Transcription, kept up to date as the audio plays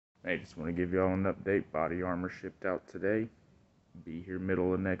Hey, just want to give y'all an update. Body armor shipped out today. Be here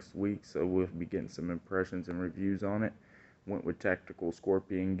middle of next week, so we'll be getting some impressions and reviews on it. Went with tactical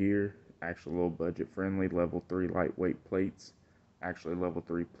Scorpion gear, actually a little budget friendly, level 3 lightweight plates, actually level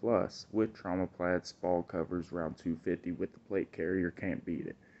 3 plus, with trauma plaid spall covers around 250 with the plate carrier, can't beat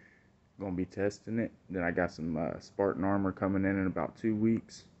it. Gonna be testing it. Then I got some Spartan armor coming in about 2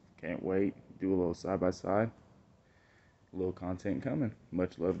 weeks. Can't wait. Do a little side by side. A little content coming.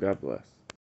 Much love. God bless.